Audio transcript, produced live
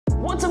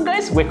What's up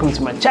guys, welcome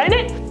to my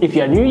channel. If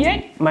you are new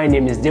here, my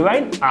name is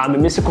Divine. I'm a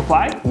musical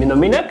fight,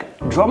 minominak,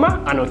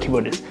 drummer and a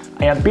keyboardist.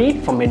 I have been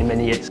for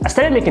many years. I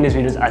started making these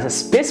videos as a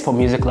space for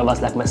music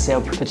lovers like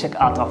myself to check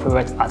out our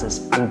favorite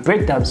artists and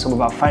break down some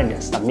of our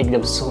findings that make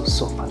them so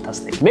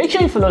fantastic. Make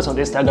sure you follow us on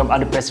Instagram at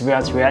the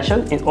Perseverance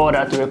Reaction in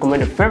order to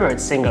recommend your favorite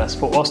singers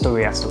for us to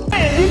react to.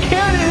 Hey, you killed it.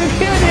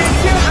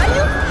 Are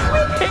you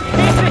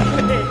freaking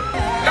kidding me?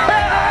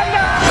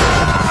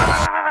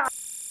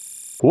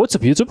 What's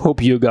up YouTube?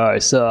 Hope you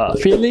guys are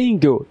feeling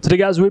good. Today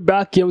guys, we're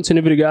back here with a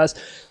new video guys.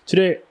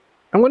 Today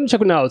I'm going to check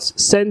it out.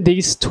 Send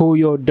this to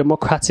your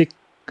Democrats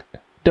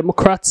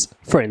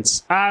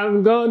friends.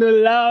 I'm gonna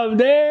love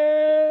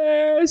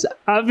this.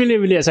 I'm feeling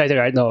really excited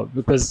right now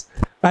because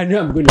I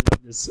know I'm gonna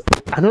love this.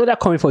 I know they're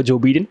coming for Joe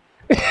Biden.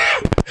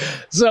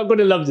 So I'm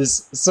gonna love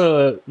this.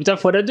 So without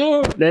further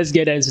ado, let's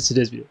get into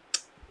today's video.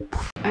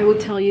 I will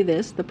tell you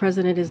this, the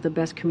president is the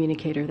best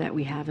communicator that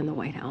we have in the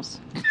White House.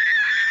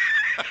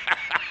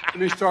 Let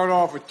me start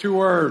off with two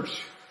words.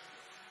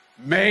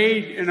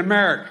 Made in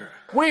America.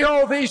 We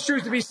hold these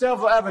truths to be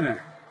self-evident.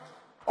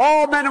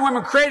 All men and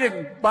women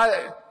created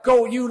by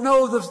you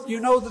know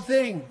the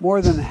thing.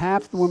 More than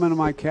half the women in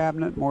my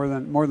cabinet, more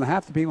than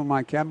half the people in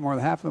my cabinet, more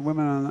than half the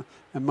women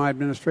in my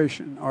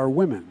administration are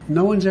women.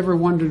 No one's ever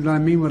wondered that I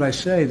mean what I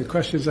say. The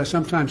question is I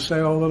sometimes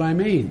say all that I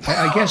mean.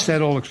 I guess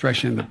that old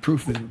expression, the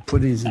proof of the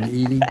pudding's in the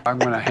eating. I'm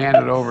going to hand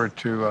it over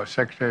to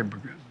Secretary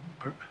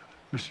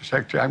Mr.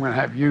 Secretary, I'm going to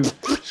have you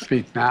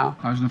speak now.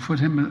 I was in the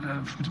foothills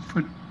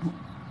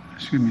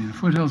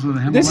of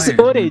the Himalayas. This is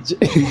footage.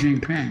 Xi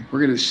Jinping. We're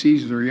going to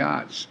seize their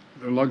yachts,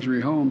 their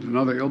luxury homes, and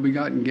other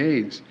ill-begotten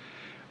gains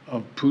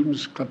of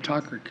Putin's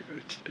kleptocracy.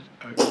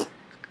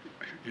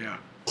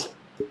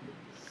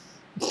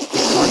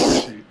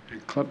 Kleptocracy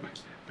and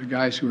the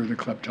guys who are the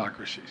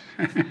kleptocracies.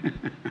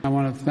 I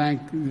want to thank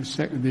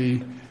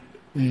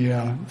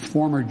the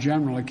former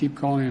general. I keep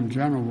calling him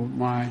general,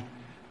 but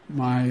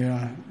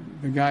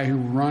the guy who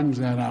runs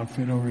that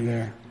outfit over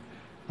there.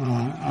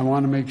 I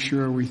want to make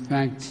sure we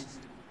thank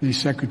the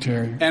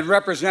secretary. And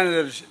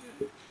Representatives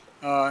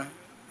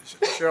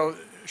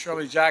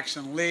Shirley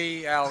Jackson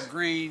Lee, Al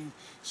Green,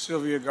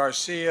 Sylvia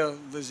Garcia,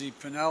 Lizzie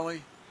Pinelli,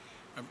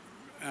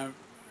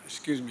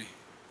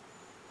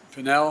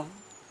 Pinell,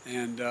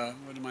 and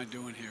what am I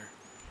doing here?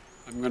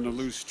 I'm going to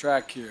lose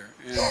track here.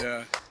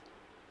 And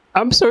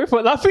I'm sorry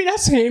for laughing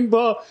at him,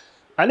 but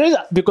I know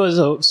that because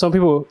of some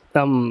people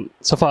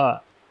suffer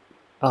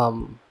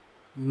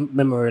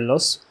memory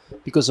loss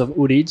because of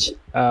old age.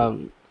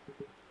 Pardon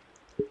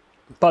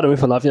me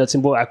for laughing at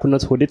him, but I could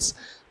not hold it.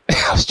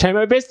 I was trying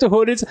my best to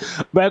hold it,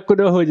 but I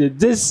couldn't hold it.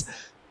 This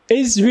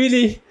is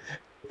really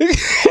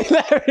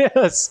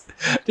hilarious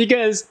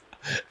because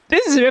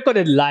this is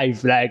recorded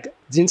live. Like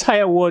the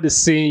entire world is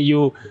seeing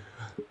your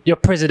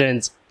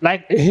president.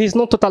 Like he's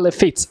not totally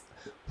fit.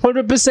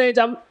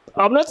 100%.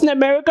 I'm not in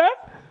America.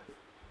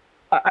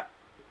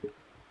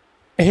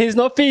 He's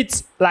not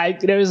fit. Like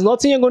there is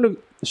nothing you're going to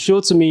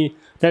show to me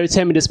that will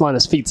tell me this man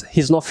is fit.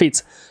 He's not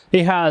fit.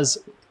 He has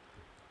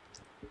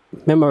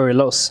memory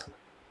loss.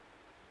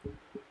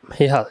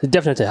 He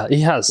definitely has.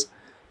 He has,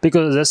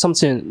 because there's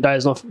something that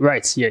is not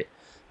right here.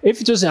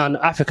 If it was an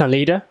African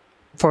leader,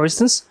 for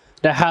instance,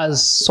 that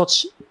is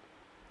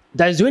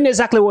doing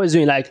exactly what he's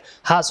doing, like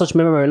has such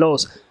memory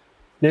loss,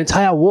 the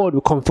entire world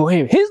will come for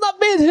him. He's not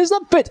fit. He's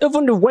not fit.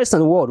 Even the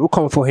Western world will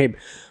come for him.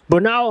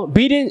 But now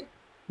Joe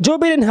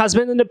Biden has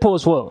been in the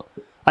post for,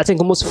 I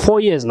think, almost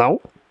 4 years now.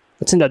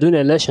 I think they're doing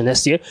an election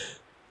next year.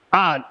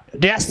 And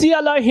they are still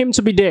allowing him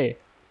to be there.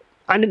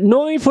 And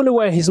knowing fully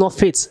well he's not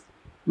fit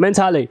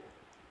mentally.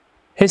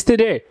 He's still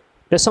there.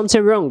 There's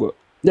something wrong.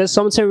 There's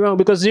something wrong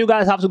because you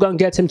guys have to go and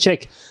get him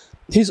checked.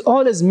 He's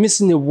always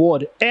missing a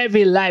word.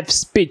 Every live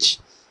speech,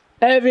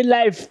 every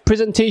live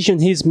presentation,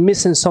 he's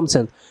missing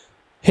something.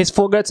 He's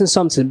forgetting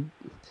something.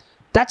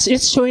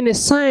 It's showing a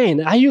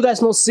sign. Are you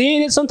guys not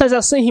seeing it? Sometimes I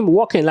see him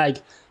walking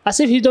like as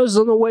if he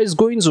doesn't know where he's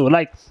going to.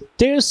 Like,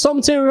 there's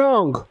something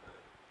wrong.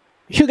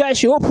 You guys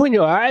should open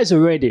your eyes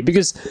already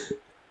because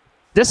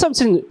there's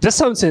something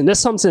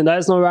that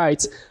is not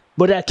right,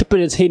 but they're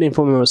keeping it hidden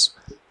from us.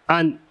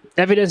 And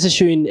evidence is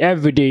showing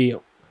every day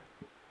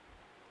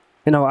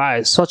in our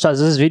eyes, such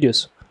as these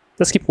videos.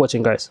 Let's keep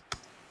watching, guys.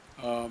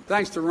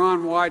 Thanks to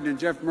Ron Wyden and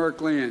Jeff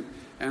Merkley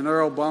and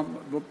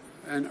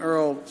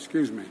Earl,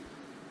 excuse me.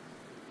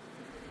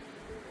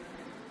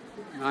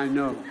 I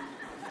know.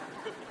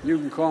 You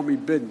can call me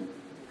Biden.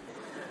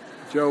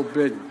 Joe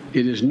Biden.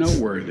 It is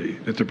noteworthy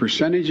that the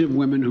percentage of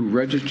women who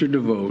register to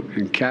vote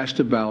and cast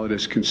a ballot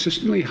is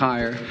consistently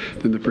higher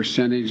than the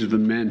percentage of the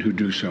men who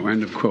do so.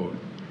 End of quote.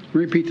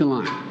 Repeat the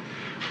line.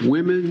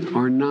 Women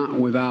are not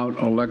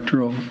without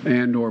electoral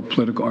and/or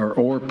political,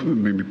 or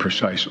maybe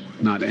precise,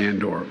 not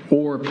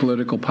or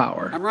political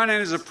power. I'm running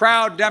as a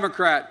proud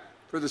Democrat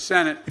for the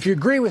Senate. If you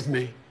agree with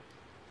me,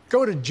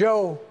 go to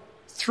Joe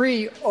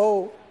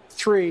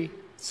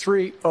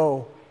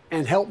 30330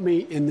 and help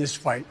me in this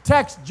fight.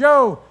 Text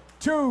Joe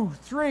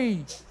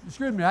 23.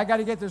 Excuse me, I got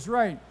to get this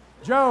right.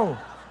 Joe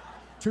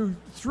to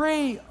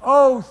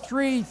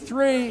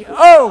 30330.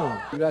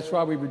 That's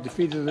why we were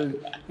defeated in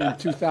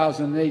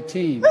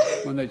 2018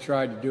 when they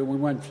tried to do it. We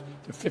went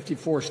to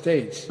 54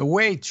 states. The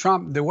way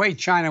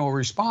China will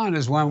respond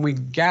is when we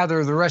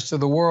gather the rest of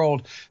the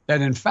world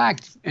that in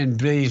fact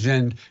believes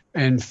in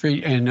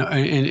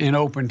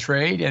open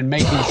trade and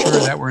making sure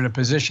that we're in a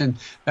position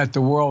that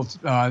the world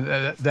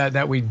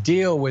that we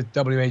deal with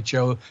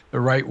WHO the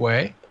right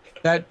way.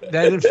 That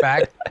in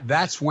fact,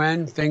 that's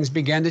when things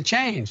begin to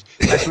change.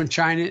 That's when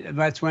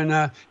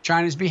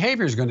China's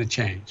behavior is going to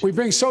change. We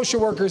bring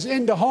social workers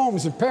into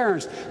homes of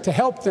parents to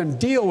help them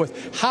deal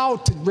with how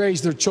to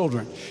raise their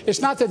children. It's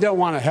not that they don't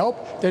want to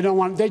help. They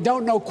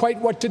don't know quite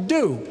what to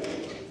do.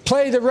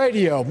 Play the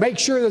radio. Make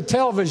sure the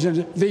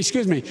television,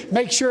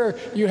 make sure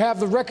you have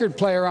the record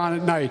player on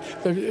at night,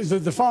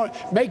 the phone.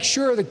 Make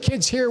sure the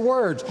kids hear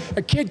words.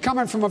 A kid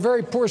coming from a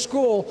very poor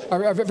school,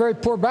 or a very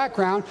poor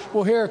background,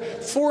 will hear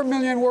 4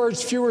 million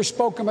words fewer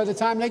spoken by the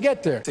time they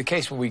get there. It's a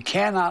case where we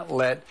cannot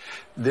let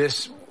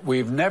this.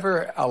 We've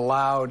never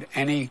allowed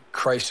any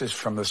crisis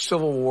from the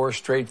Civil War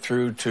straight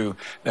through to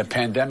the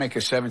pandemic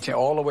of 17,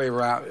 all the way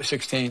around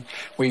 16.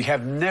 We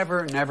have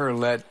never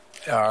let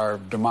our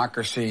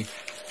democracy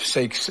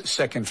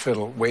second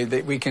fiddle.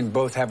 We can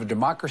both have a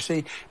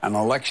democracy and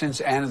elections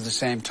and at the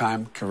same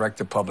time correct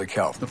the public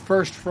health. The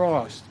first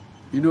frost,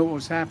 you know what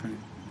was happening.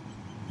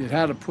 You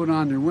had to put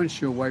on their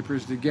windshield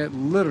wipers to get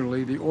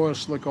literally the oil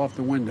slick off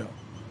the window.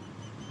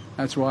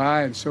 That's why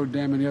I and so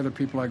damn many other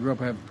people I grew up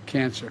have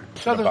cancer.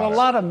 So there's a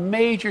lot of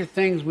major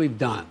things we've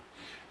done.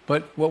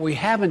 But what we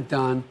haven't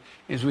done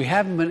is we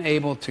haven't been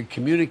able to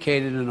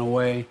communicate it in a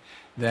way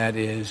that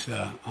is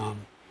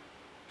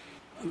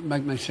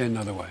let me say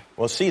another way.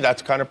 Well, see,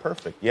 that's kind of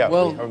perfect. Yeah, we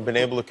haven't been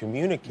able to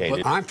communicate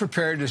it. I'm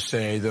prepared to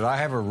say that I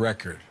have a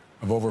record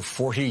of over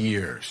 40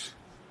 years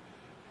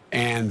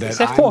and that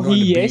I'm going to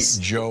beat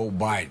Joe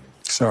Biden.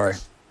 Sorry.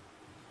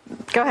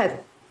 Go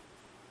ahead.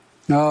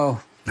 No,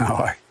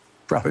 I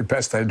probably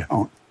best I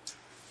don't.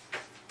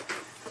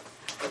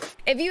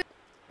 If you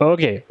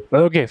Okay,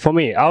 for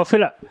me, I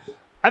feel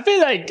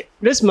like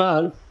this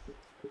man,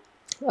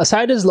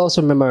 aside his loss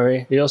of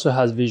memory, he also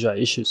has visual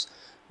issues.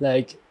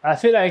 Like, I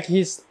feel like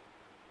there's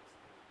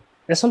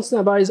something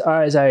about his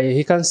eyes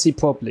he can't see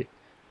properly.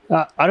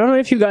 I don't know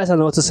if you guys are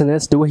noticing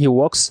it, the way he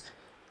walks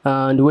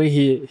and the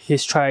way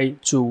he's trying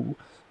to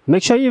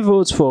make sure he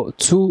votes for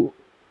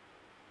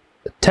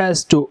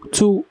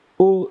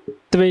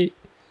 20330.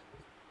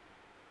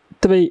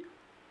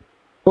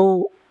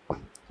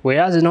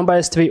 Whereas the number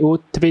is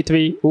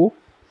 30330.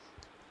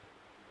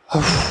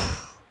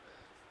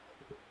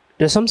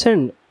 There's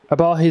something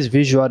about his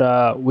visual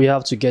that we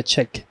have to get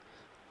checked.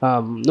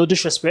 No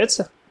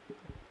disrespect.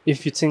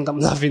 If you think I'm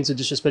laughing to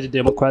disrespect the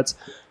Democrats,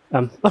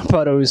 I'm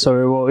probably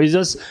sorry. Well, it's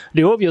just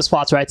the obvious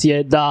fact right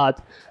here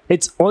that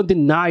it's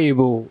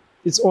undeniable.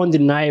 It's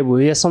undeniable.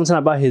 There's something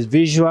about his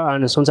visual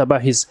and there's something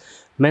about his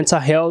mental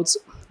health.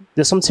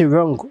 There's something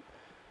wrong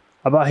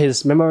about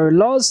his memory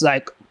loss.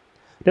 Like,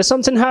 there's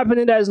something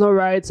happening that is not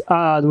right.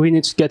 We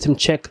need to get him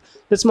checked.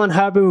 This man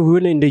has been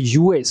ruling the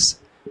US,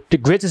 the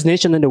greatest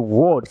nation in the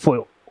world,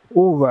 for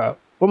over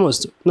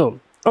almost 4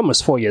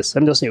 years.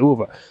 I'm just saying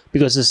over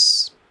because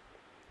it's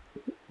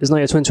not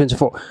yet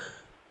 2024.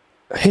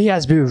 He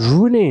has been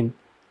ruling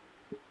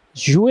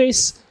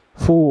US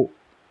for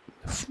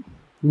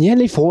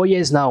nearly 4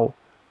 years now.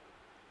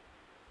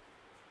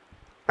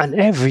 And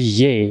every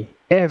year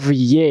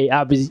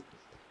I'll be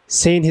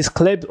seeing his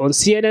clip on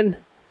CNN,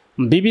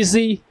 on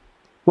BBC,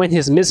 when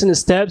he's missing his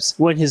steps,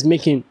 when he's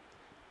making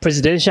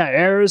presidential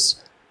errors,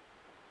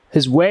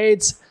 his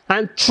words,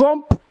 and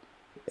Trump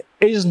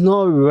is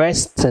not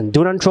resting.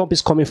 Donald Trump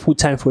is coming full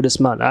time for this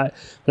man.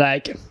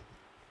 Like,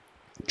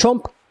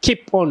 Trump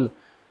keep on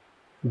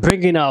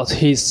bringing out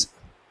his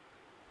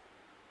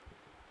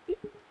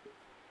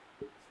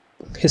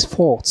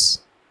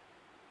faults.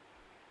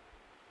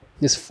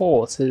 His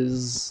faults,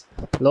 his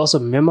loss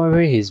of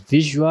memory, his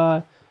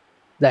visual,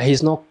 that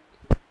he's not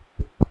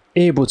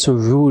able to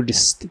rule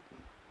the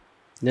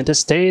United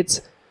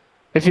States.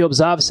 If you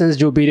observe, since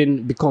Joe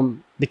Biden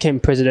became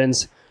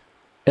president,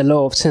 a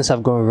lot of things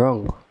have gone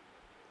wrong.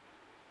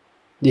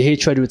 The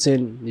hatred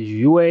between the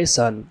US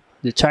and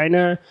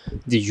China,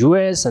 the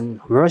US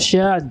and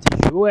Russia,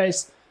 the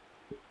US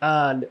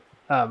and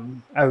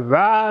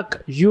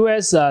Iraq,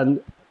 US and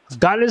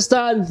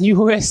Afghanistan,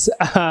 US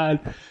and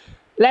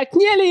like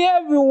nearly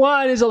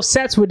everyone is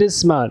upset with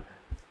this man.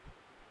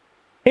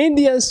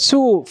 Indians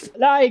too.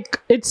 Like,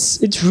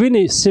 it's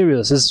really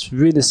serious. It's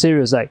really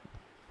serious. Like,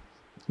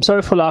 I'm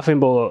sorry for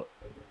laughing, but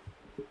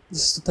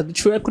this is totally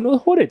true. I could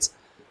not hold it.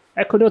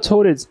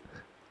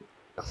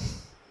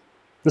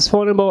 It's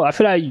vulnerable. I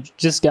feel like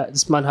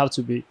this man have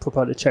to be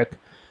properly checked,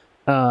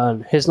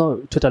 and he's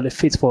not totally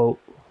fit for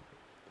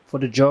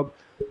the job,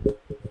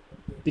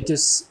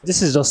 because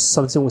this is just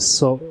something we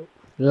saw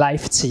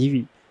live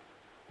TV.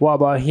 What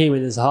about him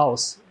in his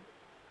house,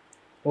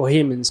 or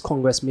him in his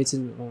Congress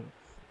meeting,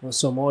 or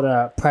some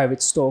other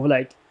private stuff?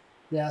 Like,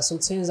 there are some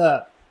things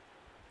that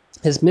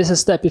his missing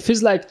step. It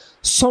feels like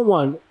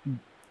someone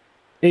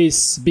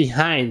is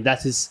behind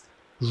that is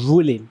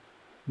ruling,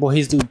 but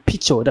he's the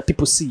picture that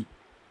people see.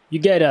 You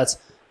get that?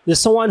 There's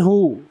someone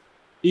who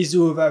is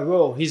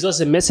overall. He's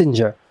just a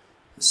messenger.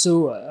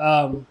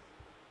 So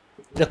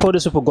they call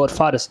those people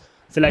godfathers.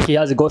 I feel like he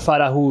has a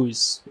godfather who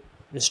is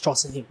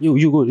trusting him.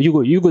 You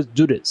go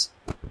do this.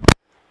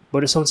 But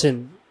there's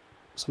something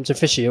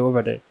fishy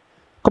over there.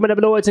 Comment down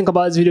below what you think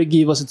about this video.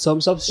 Give us a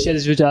thumbs up. Share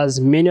this video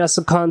as many as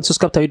you can.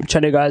 Subscribe to our YouTube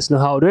channel, guys. Know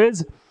how it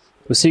is.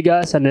 We'll see you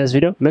guys in the next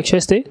video. Make sure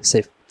you stay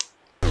safe.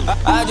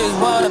 I just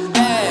want a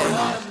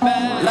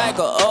bag, like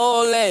an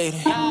old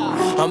lady.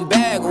 I'm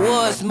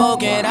backwoods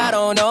smoking, I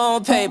don't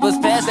own papers.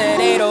 Pass that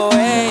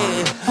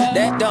 808,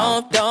 that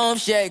don't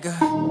shake her.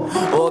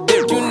 Oh,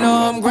 bitch, you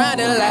know I'm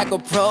grinding like a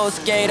pro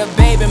skater.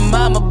 Baby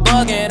mama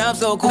bugging, I'm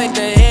so quick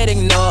to hit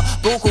ignore.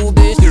 Buku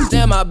bitch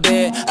in my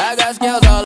bed, I got scales all